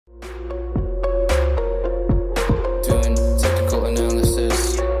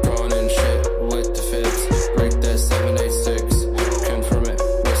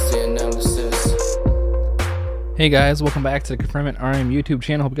Hey guys, welcome back to the Confirmant RM YouTube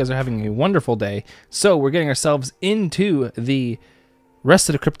channel. Hope you guys are having a wonderful day. So we're getting ourselves into the rest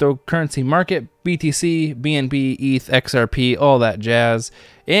of the cryptocurrency market, BTC, BNB, ETH, XRP, all that jazz.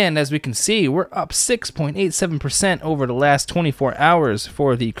 And as we can see, we're up 6.87% over the last 24 hours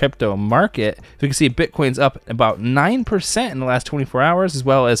for the crypto market. So we can see Bitcoin's up about 9% in the last 24 hours, as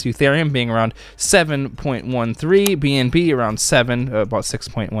well as Ethereum being around 7.13, BNB around 7, about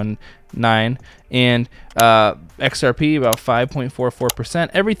 6.19, and XRP about 5.44%.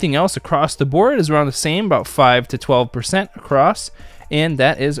 Everything else across the board is around the same, about 5 to 12% across. And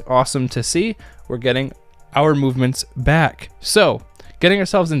that is awesome to see. We're getting our movements back. So, getting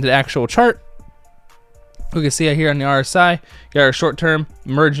ourselves into the actual chart, we can see it here on the RSI, got our short term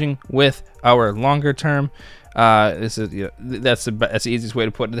merging with our longer term. This is that's the easiest way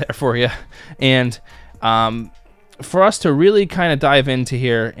to put it there for you. And for us to really kind of dive into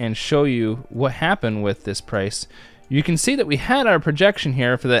here and show you what happened with this price, you can see that we had our projection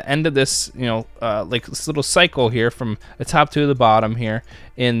here for the end of this, like this little cycle here from the top to the bottom here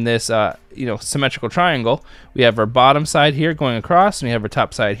in this, symmetrical triangle. We have our bottom side here going across, and we have our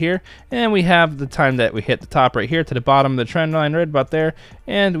top side here, and we have the time that we hit the top right here to the bottom of the trend line right about there,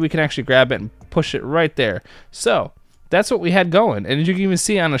 and we can actually grab it and push it right there. So that's what we had going, and as you can even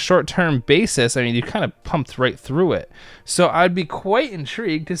see on a short-term basis, I mean, you kind of pumped right through it. So I'd be quite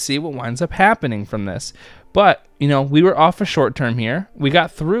intrigued to see what winds up happening from this. But, we were off a short term here. We got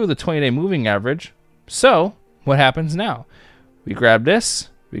through the 20-day moving average. So, what happens now? We grab this.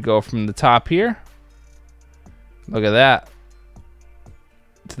 We go from the top here. Look at that.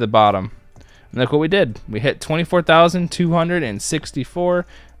 To the bottom. And look what we did. We hit 24,264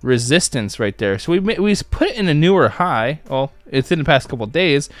 resistance right there. So we put it in a newer high. Well, it's in the past couple of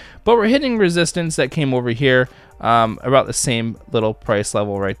days. But we're hitting resistance that came over here. About the same little price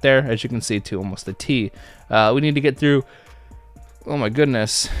level right there, as you can see, to almost a T. We need to get through, oh my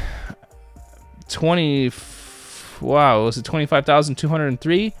goodness, was it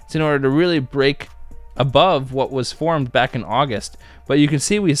 25,203? It's in order to really break above what was formed back in August. But you can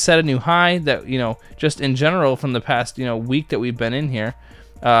see we set a new high that, just in general from the past, week that we've been in here.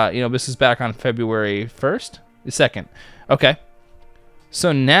 This is back on February 1st, the 2nd. Okay.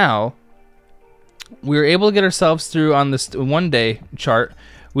 So now we were able to get ourselves through on this one-day chart.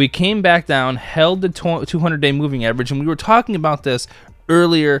 We came back down, held the 200-day moving average, and we were talking about this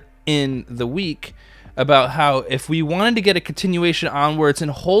earlier in the week about how if we wanted to get a continuation onwards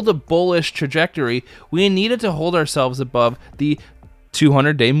and hold a bullish trajectory, we needed to hold ourselves above the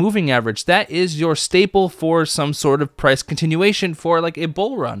 200-day moving average. That is your staple for some sort of price continuation for like a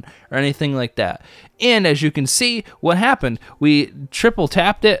bull run or anything like that. And as you can see, what happened? We triple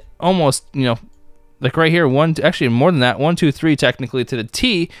tapped it almost, like right here, actually more than that, 1, 2, 3 technically to the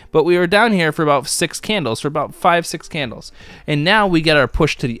T, but we were down here for about 6 candles, for about 5, 6 candles. And now we get our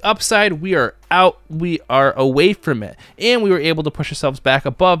push to the upside. We are out, we are away from it. And we were able to push ourselves back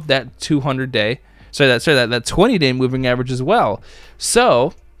above that 200-day, that 20-day moving average as well.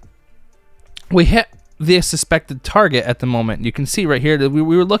 So we hit the suspected target at the moment. You can see right here that we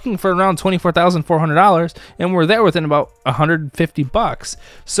were looking for around $24,400, and we're there within about $150.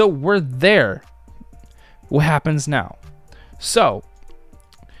 So we're there. What happens now? So,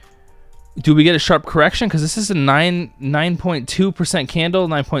 do we get a sharp correction? Because this is a 9.2% candle,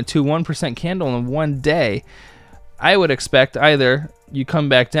 9.21% candle in one day. I would expect either you come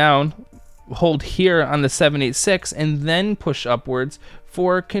back down, hold here on the 786, and then push upwards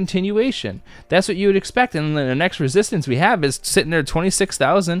for continuation. That's what you would expect. And then the next resistance we have is sitting there at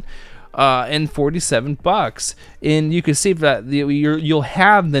 26,000. And $47, and you can see that you'll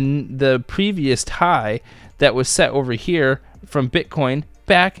have the previous high that was set over here from Bitcoin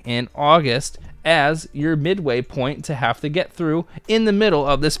back in August as your midway point to have to get through in the middle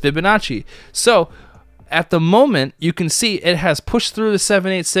of this Fibonacci. So at the moment, you can see it has pushed through the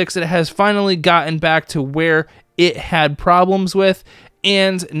 786. It has finally gotten back to where it had problems with,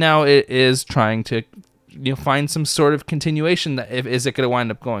 and now it is trying to find some sort of continuation. Is it going to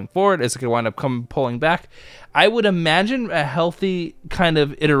wind up going forward? Is it going to wind up pulling back? I would imagine a healthy kind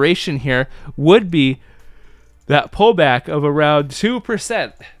of iteration here would be that pullback of around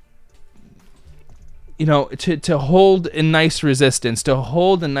 2%. To hold a nice resistance, to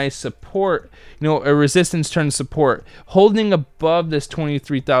hold a nice support, a resistance turn support, holding above this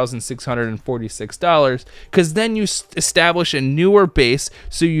 $23,646, because then you establish a newer base,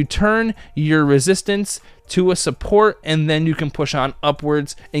 so you turn your resistance to a support, and then you can push on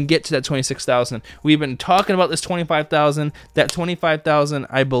upwards and get to that 26,000. We've been talking about this 25,000. That 25,000,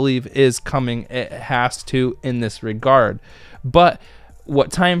 I believe, is coming. It has to in this regard. But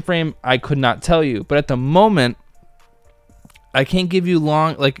what time frame, I could not tell you. But at the moment, I can't give you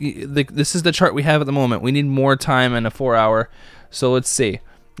long, like this is the chart we have at the moment. We need more time in a 4 hour. So let's see.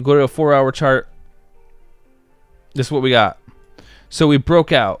 Go to a 4 hour chart. This is what we got. So we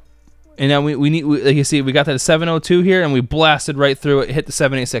broke out. And now we need, like you see, we got that 702 here, and we blasted right through it, hit the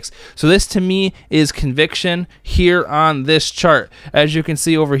 786. So this to me is conviction here on this chart. As you can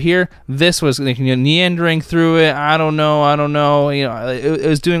see over here, this was like, meandering through it. I don't know. You know, it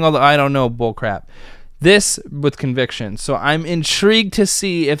was doing all the I don't know bull crap. This with conviction. So I'm intrigued to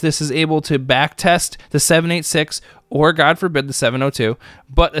see if this is able to back test the 786 or, God forbid, the 702,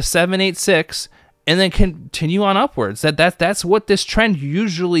 but a 786. And then continue on upwards. That's what this trend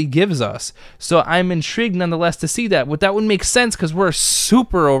usually gives us. So I'm intrigued nonetheless to see that. That would make sense because we're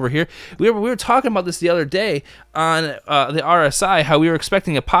super over here. We were talking about this the other day on the RSI, how we were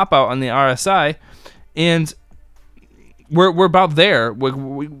expecting a pop out on the RSI, and we're about there.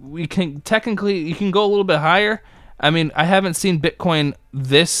 We can technically, you can go a little bit higher. I mean, I haven't seen Bitcoin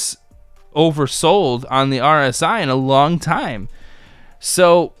this oversold on the RSI in a long time.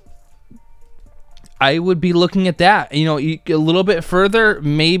 So I would be looking at that, you know, a little bit further,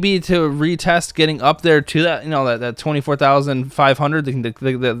 maybe to retest getting up there to that, you know, that 24,500,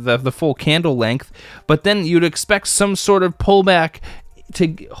 the full candle length. But then you'd expect some sort of pullback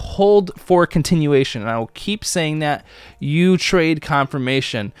to hold for continuation. And I will keep saying that. You trade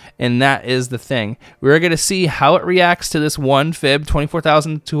confirmation, and that is the thing. We're going to see how it reacts to this one fib,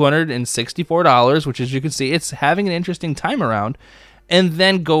 $24,264, which, as you can see, it's having an interesting time around, and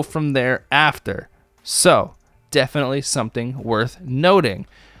then go from there after. So, definitely something worth noting.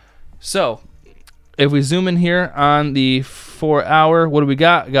 So, if we zoom in here on the 4 hour, what do we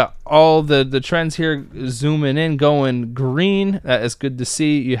got? We got all the trends here zooming in, going green. That is good to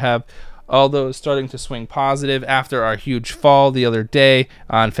see. You have all those starting to swing positive after our huge fall the other day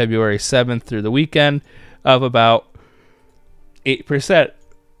on February 7th through the weekend of about 8%.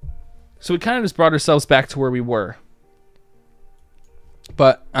 So, we kind of just brought ourselves back to where we were.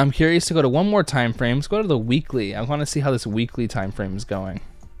 But I'm curious to go to one more time frame. Let's go to the weekly. I want to see how this weekly time frame is going.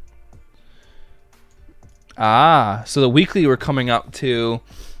 So the weekly we're coming up to,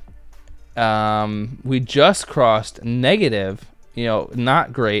 we just crossed negative, you know,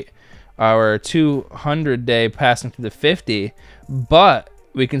 not great. Our 200-day passing through the 50, but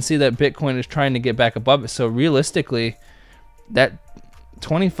we can see that Bitcoin is trying to get back above it. So realistically, that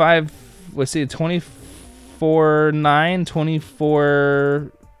 25, let's see,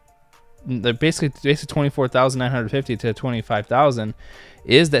 24,924, basically 24,950 to 25,000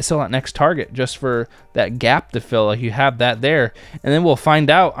 is that still that next target, just for that gap to fill. Like, you have that there, and then we'll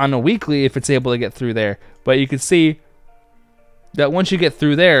find out on a weekly if it's able to get through there. But you can see that once you get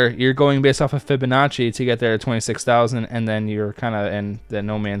through there, you're going based off of Fibonacci to get there at 26,000, and then you're kind of in the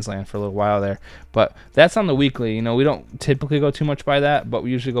no man's land for a little while there. But that's on the weekly. You know, we don't typically go too much by that, but we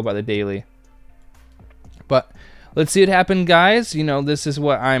usually go by the daily. But let's see what happened, guys. You know, this is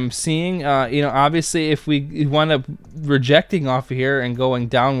what I'm seeing. You know, obviously, if we wind up rejecting off of here and going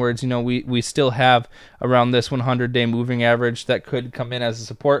downwards, you know, we still have around this 100-day moving average that could come in as a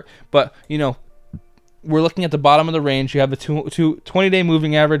support. But, you know, we're looking at the bottom of the range. You have the 20-day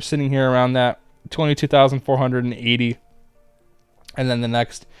moving average sitting here around that 22,480. And then the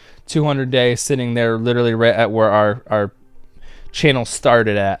next 200-day sitting there literally right at where our channel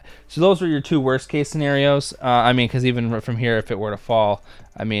started at. So those were your two worst case scenarios. I mean, because even from here, if it were to fall,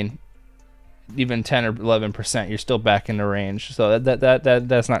 I mean, even 10 or 11%, you're still back in the range. So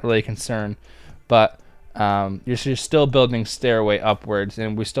that's not really a concern. But you're still building stairway upwards,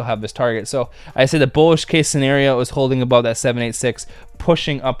 and we still have this target. So I say the bullish case scenario is holding above that 786,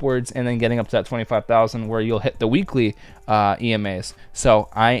 pushing upwards, and then getting up to that 25,000, where you'll hit the weekly EMAs. So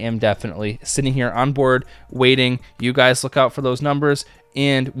I am definitely sitting here on board, waiting. You guys look out for those numbers,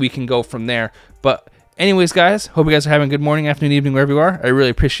 and we can go from there. But anyways, guys, hope you guys are having a good morning, afternoon, evening, wherever you are. I really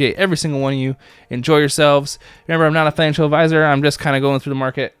appreciate every single one of you. Enjoy yourselves. Remember, I'm not a financial advisor. I'm just kind of going through the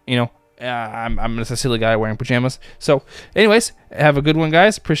market, you know. I'm just a silly guy wearing pajamas. So anyways, have a good one,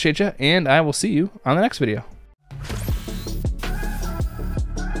 guys. Appreciate you, and I will see you on the next video.